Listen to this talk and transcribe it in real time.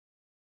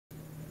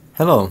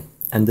Hello,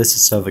 and this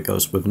is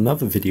Servagos with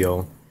another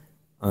video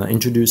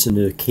introducing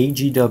the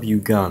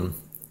KJW gun.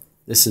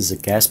 This is a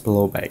gas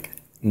blowback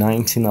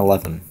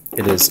 1911.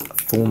 It is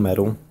full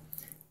metal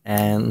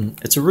and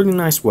it's a really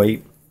nice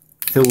weight.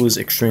 Feels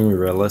extremely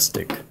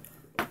realistic.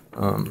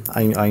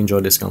 I enjoy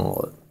this gun a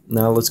lot.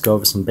 Now let's go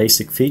over some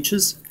basic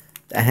features.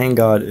 The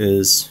handguard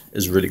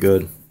is really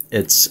good.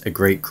 It's a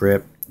great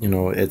grip. You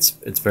know, it's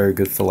very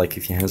good for like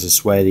if your hands are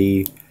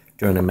sweaty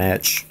during a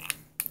match,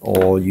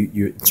 or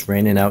it's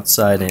raining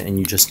outside and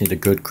you just need a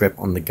good grip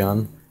on the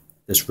gun.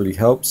 This really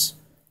helps.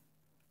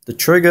 The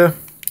trigger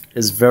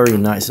is very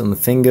nice on the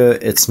finger.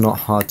 It's not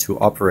hard to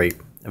operate,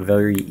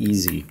 very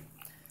easy.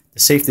 The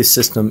safety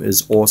system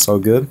is also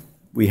good.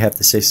 We have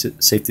the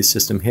safety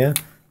system here,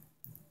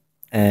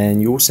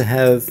 and you also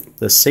have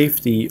the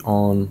safety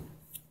on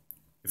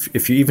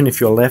even if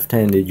you're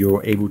left-handed,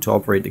 you're able to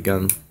operate the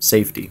gun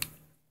safety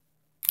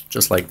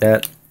just like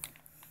that.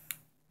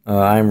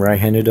 I'm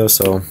right-handed though,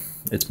 so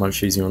it's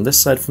much easier on this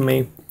side for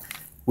me.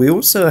 We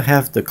also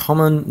have the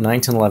common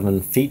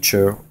 1911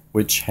 feature,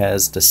 which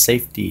has the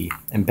safety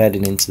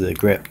embedded into the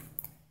grip.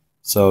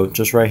 So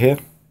just right here,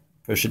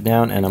 push it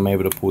down and I'm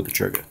able to pull the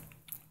trigger.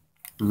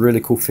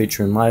 Really cool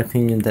feature in my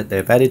opinion that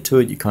they've added to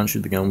it. You can't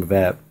shoot the gun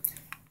without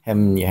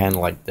having your hand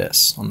like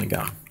this on the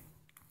gun.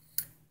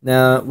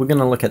 Now we're going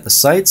to look at the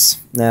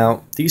sights.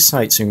 Now these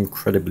sights are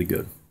incredibly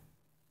good.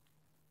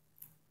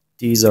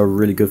 These are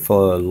really good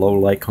for low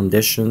light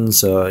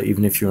conditions.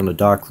 Even if you're in a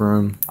dark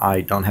room, I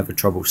don't have a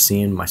trouble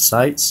seeing my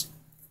sights.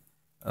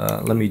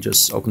 Let me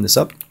just open this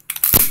up.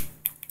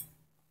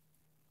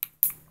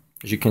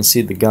 As you can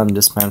see, the gun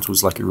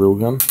dismantles like a real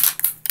gun.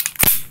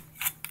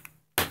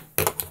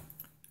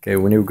 Okay,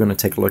 we're going to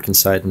take a look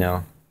inside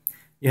now.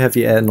 You have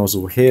your air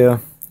nozzle here,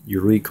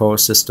 your recoil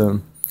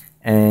system,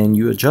 and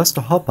you adjust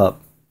the hop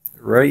up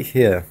right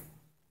here.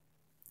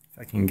 If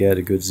I can get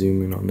a good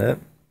zoom in on that.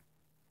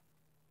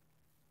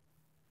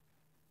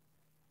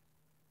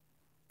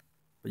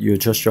 You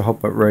adjust your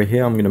hop up right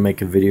here. I'm going to make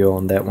a video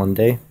on that one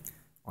day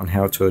on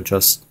how to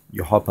adjust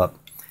your hop up.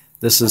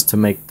 This is to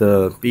make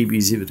the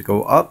BBs either to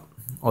go up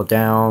or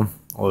down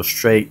or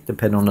straight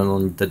depending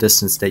on the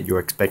distance that you're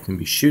expecting to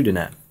be shooting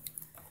at.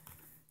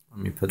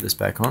 Let me put this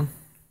back on.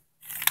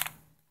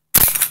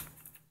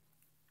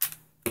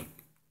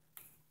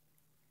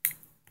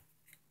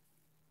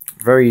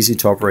 Very easy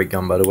to operate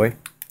gun, by the way,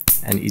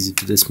 and easy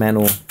to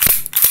dismantle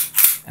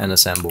and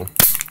assemble.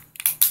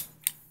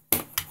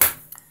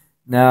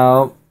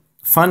 Now,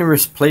 finding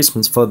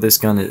replacements for this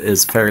gun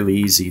is fairly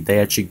easy. They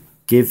actually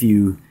give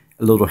you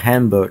a little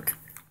handbook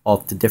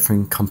of the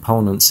different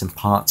components and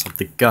parts of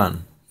the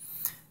gun.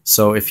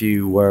 So if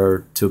you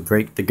were to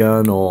break the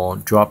gun or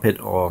drop it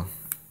or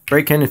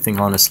break anything,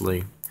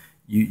 honestly,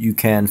 you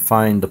can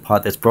find the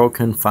part that's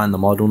broken, find the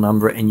model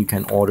number, and you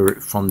can order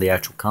it from the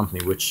actual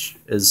company, which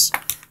is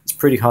it's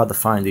pretty hard to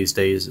find these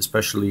days,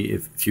 especially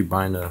if you're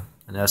buying an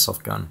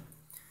airsoft gun.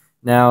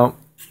 Now,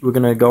 we're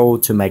going to go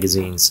to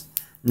magazines.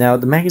 Now,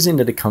 the magazine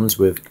that it comes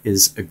with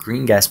is a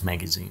green gas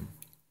magazine.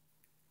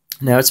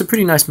 Now, it's a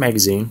pretty nice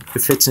magazine.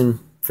 It fits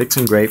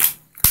in great.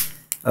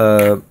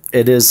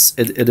 It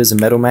is a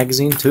metal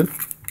magazine too,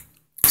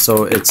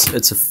 so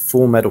it's a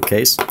full metal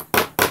case,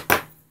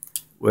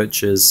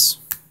 which is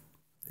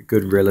a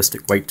good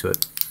realistic weight to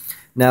it.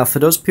 Now, for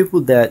those people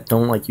that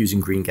don't like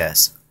using green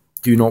gas,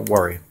 do not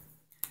worry.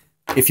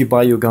 If you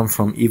buy your gun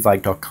from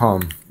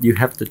evike.com, you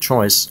have the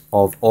choice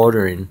of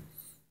ordering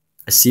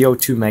a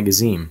CO2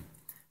 magazine.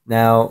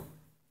 Now,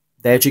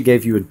 they actually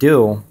gave you a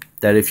deal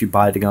that if you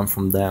buy the gun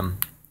from them,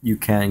 you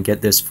can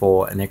get this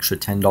for an extra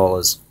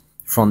 $10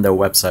 from their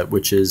website,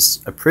 which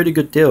is a pretty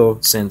good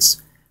deal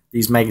since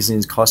these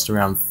magazines cost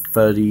around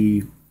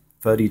 $30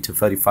 to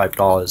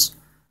 $35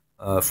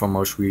 from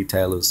most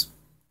retailers.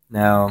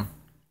 Now,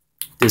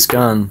 this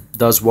gun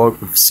does work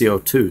with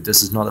CO2.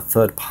 This is not a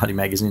third-party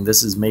magazine.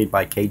 This is made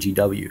by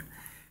KJW.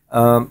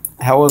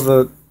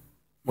 However,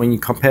 when you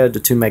compare the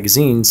two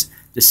magazines,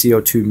 the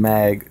CO2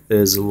 mag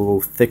is a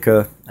little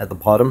thicker at the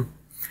bottom.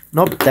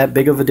 Not that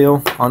big of a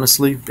deal,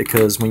 honestly,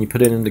 because when you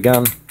put it in the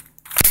gun,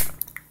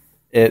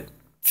 it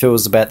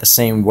feels about the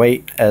same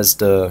weight as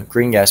the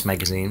green gas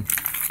magazine.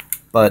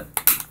 But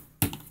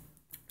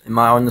in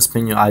my honest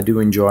opinion, I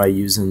do enjoy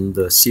using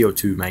the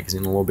CO2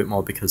 magazine a little bit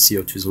more because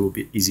CO2 is a little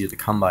bit easier to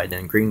come by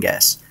than green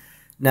gas.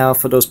 Now,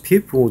 for those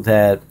people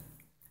that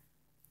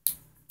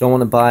don't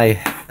want to buy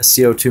a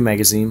CO2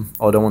 magazine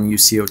or don't want to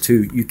use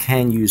CO2, you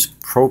can use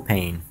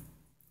propane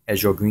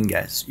as your green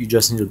gas. You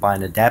just need to buy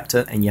an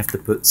adapter and you have to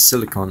put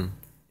silicone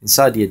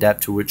inside the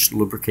adapter, which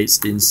lubricates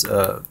the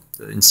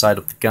inside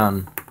of the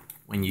gun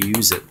when you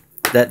use it.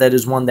 That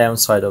is one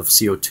downside of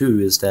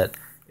CO2, is that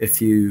if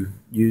you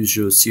use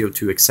your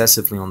CO2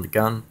 excessively on the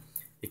gun,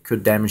 it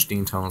could damage the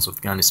internals of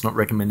the gun. It's not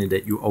recommended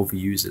that you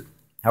overuse it.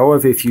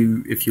 However, if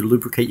you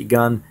lubricate your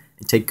gun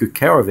and take good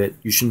care of it,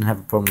 you shouldn't have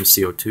a problem with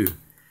CO2.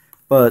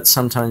 But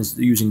sometimes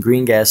using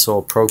green gas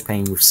or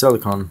propane with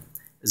silicone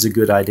is a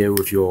good idea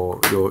with your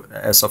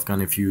airsoft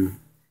gun if you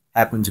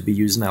happen to be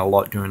using that a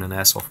lot during an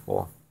airsoft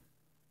ball.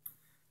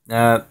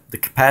 The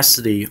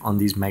capacity on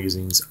these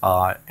magazines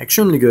are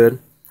extremely good.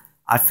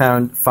 I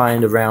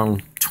find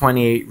around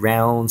 28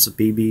 rounds of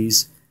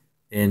BBs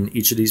in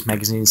each of these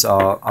magazines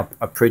are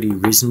pretty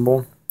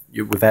reasonable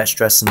without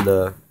stressing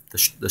the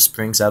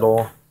springs at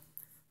all.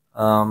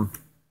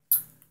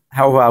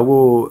 However, I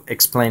will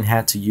explain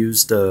how to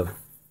use the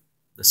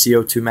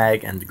CO2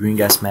 mag and the green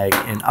gas mag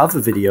in other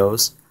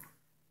videos.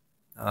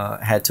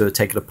 Had to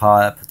take it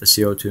apart, put the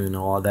CO2 and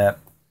all that.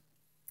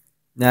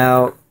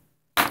 Now,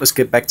 let's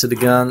get back to the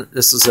gun.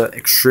 This is an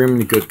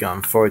extremely good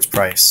gun for its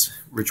price,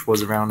 which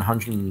was around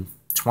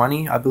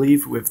 120, I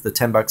believe, with the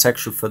 $10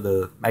 extra for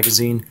the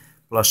magazine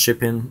plus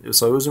shipping.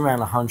 So it was around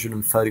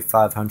 135,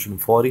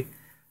 140.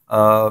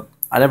 I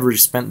never really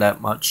spent that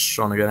much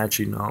on a gun.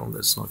 Actually, no,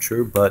 that's not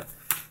true. But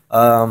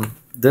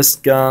this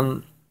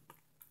gun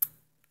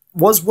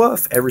was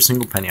worth every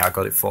single penny I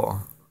got it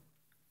for.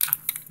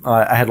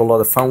 I had a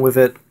lot of fun with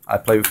it. I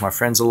played with my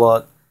friends a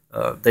lot.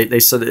 They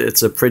said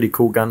it's a pretty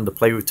cool gun to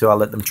play with too. I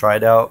let them try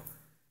it out.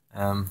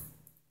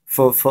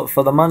 For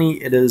the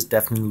money, it is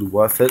definitely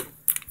worth it.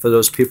 For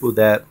those people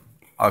that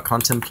are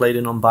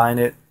contemplating on buying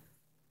it,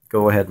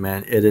 go ahead,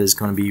 man. It is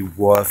going to be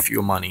worth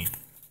your money.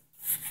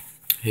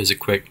 Here's a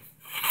quick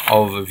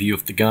overview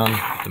of the gun,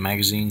 the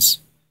magazines.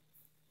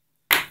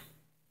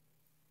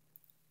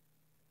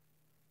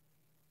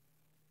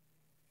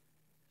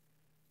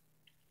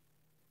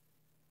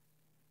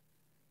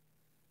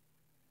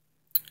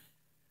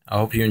 I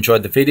hope you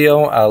enjoyed the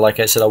video. Like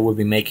I said, I will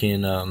be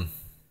making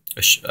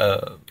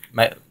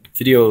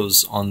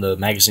videos on the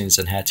magazines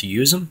and how to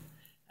use them.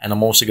 And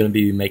I'm also going to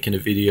be making a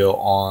video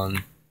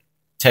on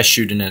test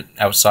shooting it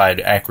outside,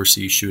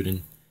 accuracy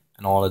shooting,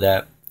 and all of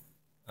that.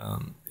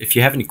 If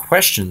you have any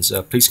questions,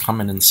 please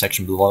comment in the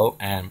section below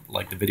and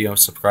like the video,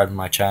 subscribe to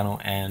my channel,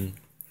 and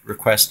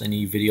request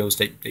any videos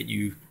that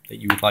you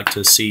would like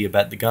to see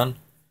about the gun.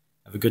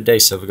 Have a good day.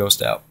 Silver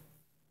Ghost out.